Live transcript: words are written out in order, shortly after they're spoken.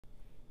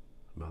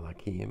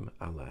Malachim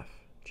Alef,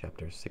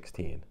 chapter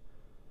 16.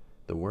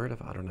 The word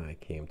of Adonai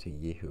came to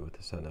Yehu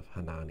the son of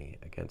Hanani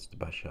against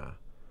Baasha.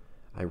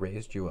 I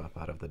raised you up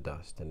out of the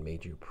dust and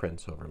made you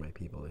prince over my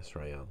people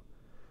Israel.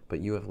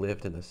 But you have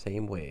lived in the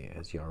same way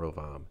as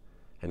Yarovam,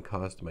 and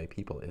caused my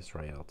people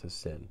Israel to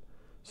sin,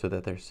 so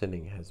that their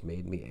sinning has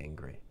made me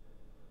angry.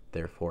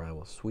 Therefore I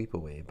will sweep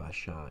away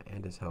Baasha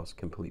and his house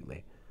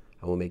completely.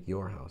 I will make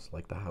your house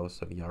like the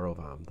house of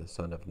Yarovam the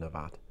son of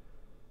Nevat.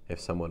 If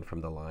someone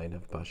from the line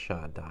of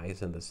Baasha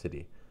dies in the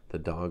city, the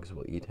dogs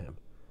will eat him.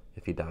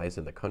 If he dies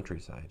in the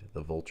countryside,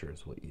 the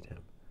vultures will eat him.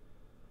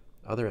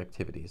 Other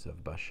activities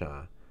of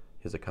Baasha,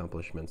 his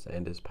accomplishments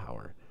and his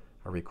power,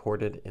 are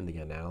recorded in the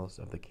annals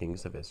of the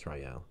kings of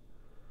Israel.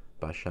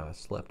 Baasha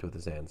slept with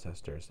his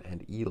ancestors,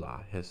 and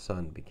Elah, his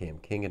son, became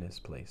king in his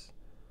place.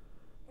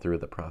 Through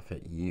the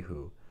prophet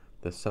Yehu,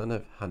 the son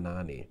of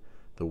Hanani,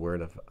 the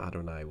word of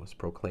Adonai was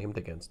proclaimed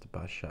against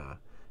Baasha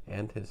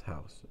and his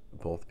house,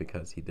 both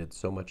because he did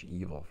so much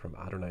evil from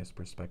Adonai's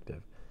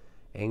perspective,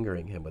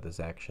 angering him with his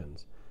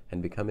actions,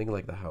 and becoming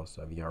like the house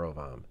of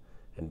Yarovam,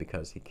 and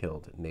because he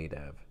killed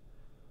Nadab.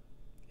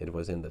 It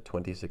was in the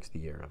 26th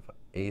year of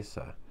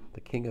Asa,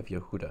 the king of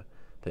Yehuda,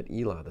 that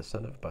Elah the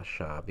son of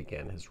Baasha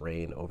began his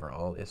reign over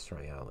all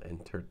Israel in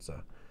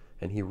Tirzah,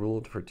 and he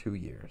ruled for 2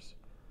 years.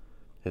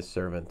 His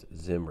servant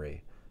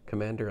Zimri,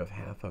 commander of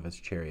half of his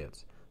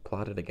chariots,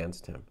 plotted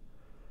against him.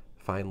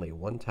 Finally,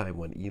 one time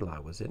when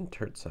Elah was in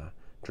Tirzah,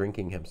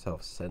 drinking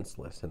himself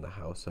senseless in the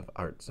house of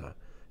Arza,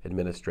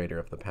 administrator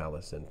of the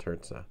palace in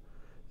Tirzah,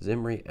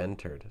 Zimri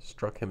entered,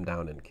 struck him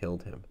down, and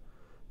killed him.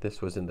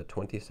 This was in the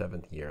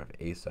 27th year of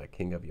Asa,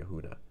 king of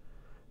Yehuda.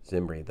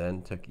 Zimri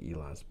then took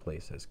Elah's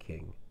place as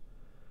king.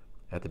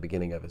 At the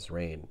beginning of his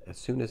reign, as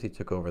soon as he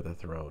took over the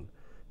throne,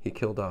 he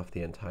killed off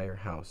the entire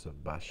house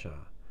of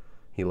Baasha.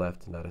 He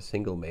left not a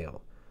single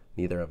male,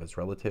 neither of his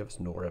relatives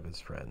nor of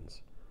his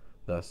friends.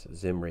 Thus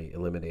Zimri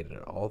eliminated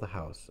all the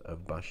house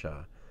of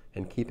Baasha,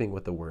 in keeping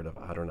with the word of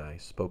Adonai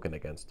spoken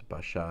against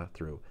Baasha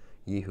through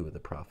Yehu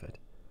the prophet.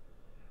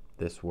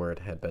 This word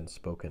had been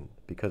spoken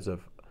because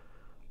of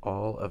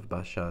all of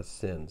Baasha's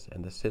sins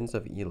and the sins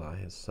of Elah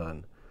his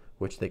son,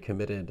 which they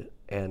committed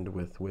and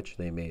with which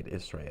they made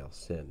Israel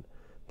sin,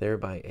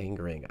 thereby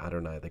angering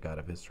Adonai the God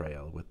of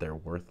Israel with their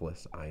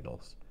worthless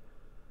idols.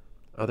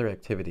 Other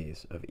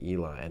activities of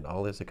Elah and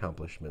all his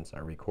accomplishments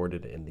are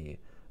recorded in the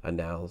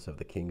annals of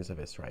the kings of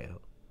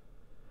Israel.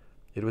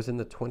 It was in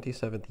the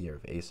 27th year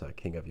of Asa,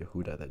 king of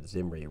Yehuda, that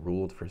Zimri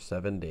ruled for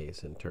 7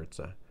 days in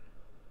Tirzah.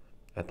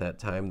 At that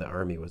time the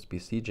army was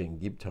besieging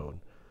Gibton,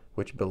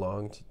 which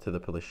belonged to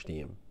the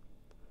Pelishtim.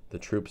 The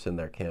troops in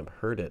their camp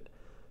heard it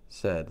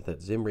said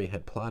that Zimri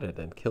had plotted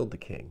and killed the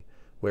king,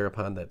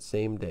 whereupon that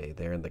same day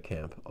there in the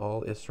camp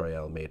all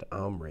Israel made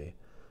Omri,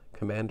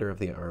 commander of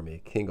the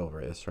army, king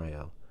over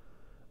Israel.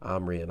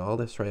 Omri and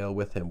all Israel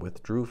with him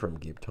withdrew from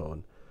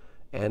Gibton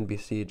and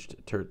besieged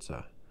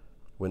Tirzah.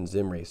 When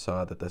Zimri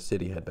saw that the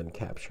city had been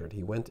captured,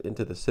 he went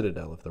into the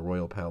citadel of the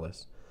royal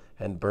palace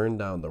and burned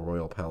down the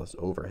royal palace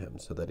over him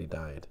so that he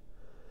died.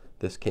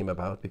 This came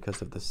about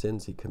because of the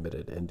sins he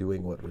committed in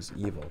doing what was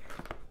evil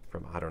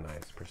from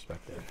Adonai's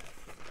perspective.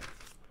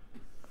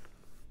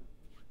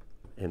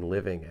 In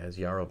living as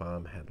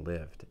Yarovam had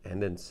lived,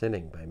 and in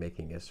sinning by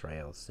making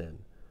Israel sin.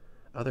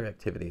 Other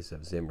activities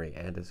of Zimri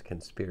and his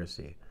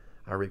conspiracy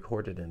are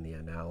recorded in the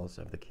annals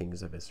of the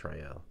kings of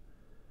Israel.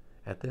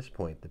 At this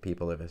point, the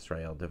people of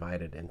Israel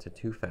divided into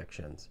 2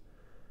 factions.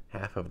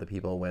 Half of the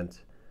people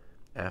went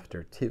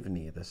after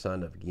Tivni, the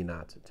son of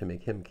Ginat, to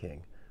make him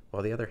king,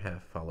 while the other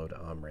half followed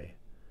Omri.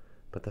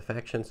 But the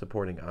faction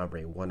supporting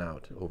Omri won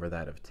out over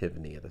that of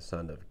Tivni, the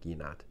son of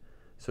Ginat.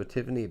 So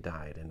Tivni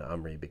died, and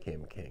Omri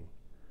became king.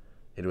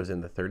 It was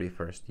in the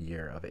 31st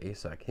year of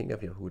Asa, king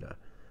of Yehuda,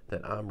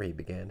 that Omri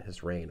began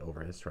his reign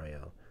over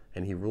Israel,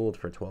 and he ruled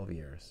for 12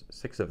 years,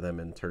 6 of them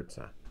in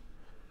Tirzah.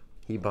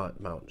 He bought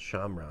Mount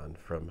Shamron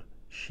from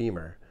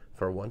Shemer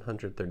for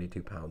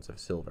 132 pounds of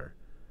silver.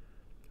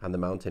 On the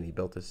mountain he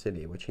built a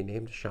city, which he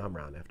named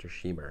Shamron after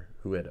Shemer,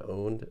 who had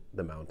owned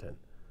the mountain.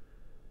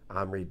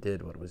 Omri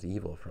did what was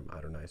evil from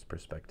Adonai's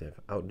perspective,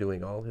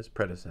 outdoing all his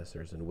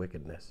predecessors in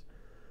wickedness,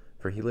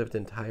 for he lived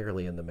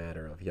entirely in the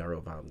manner of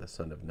Yarovam the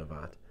son of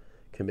Nevat,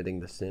 committing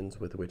the sins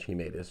with which he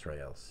made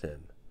Israel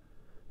sin,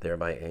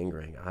 thereby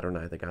angering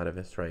Adonai the God of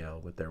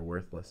Israel with their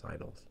worthless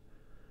idols.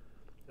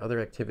 Other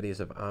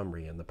activities of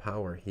Omri and the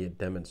power he had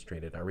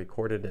demonstrated are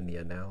recorded in the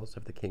annals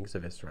of the kings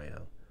of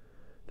Israel.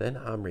 Then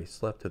Omri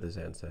slept with his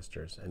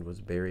ancestors and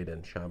was buried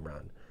in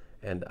Shamron,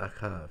 and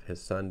Achav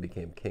his son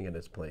became king in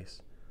his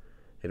place.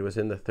 It was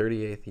in the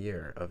 38th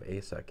year of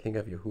Asa, king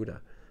of Yehuda,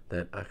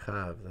 that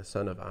Achav the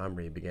son of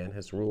Omri began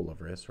his rule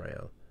over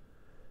Israel.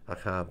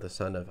 Achav the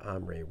son of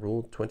Omri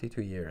ruled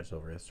 22 years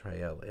over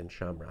Israel in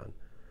Shamron.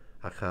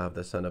 Achav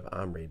the son of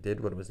Omri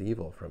did what was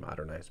evil from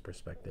Adonai's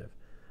perspective,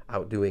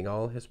 outdoing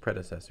all his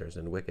predecessors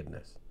in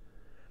wickedness.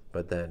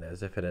 But then,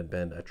 as if it had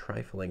been a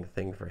trifling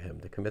thing for him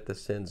to commit the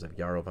sins of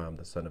Yarovam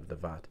the son of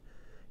Nevat,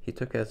 he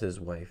took as his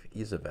wife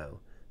Jezebel,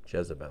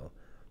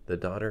 the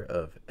daughter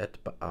of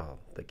Etbaal,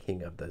 the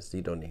king of the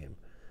Zidonim,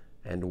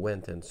 and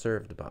went and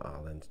served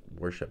Baal and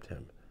worshipped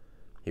him.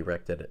 He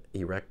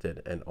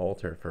erected an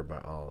altar for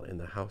Baal in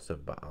the house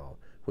of Baal,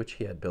 which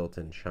he had built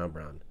in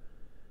Shamron.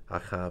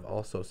 Achav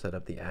also set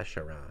up the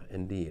Asherah.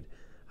 Indeed,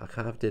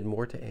 Achav did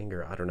more to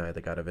anger Adonai,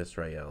 the God of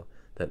Israel,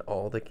 than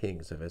all the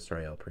kings of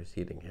Israel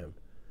preceding him.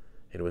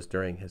 It was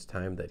during his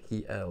time that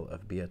Hiel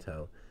of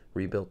Beatel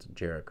rebuilt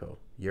Jericho.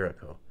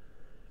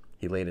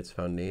 He laid its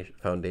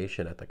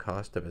foundation at the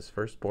cost of his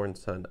firstborn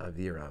son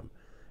Aviram,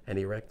 and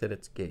erected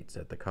its gates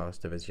at the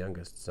cost of his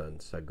youngest son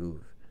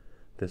Saguv.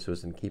 This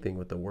was in keeping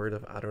with the word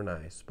of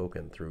Adonai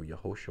spoken through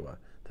Yehoshua,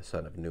 the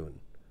son of Nun.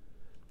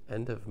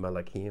 End of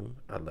Malachim,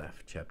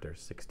 Alef, chapter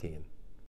 16.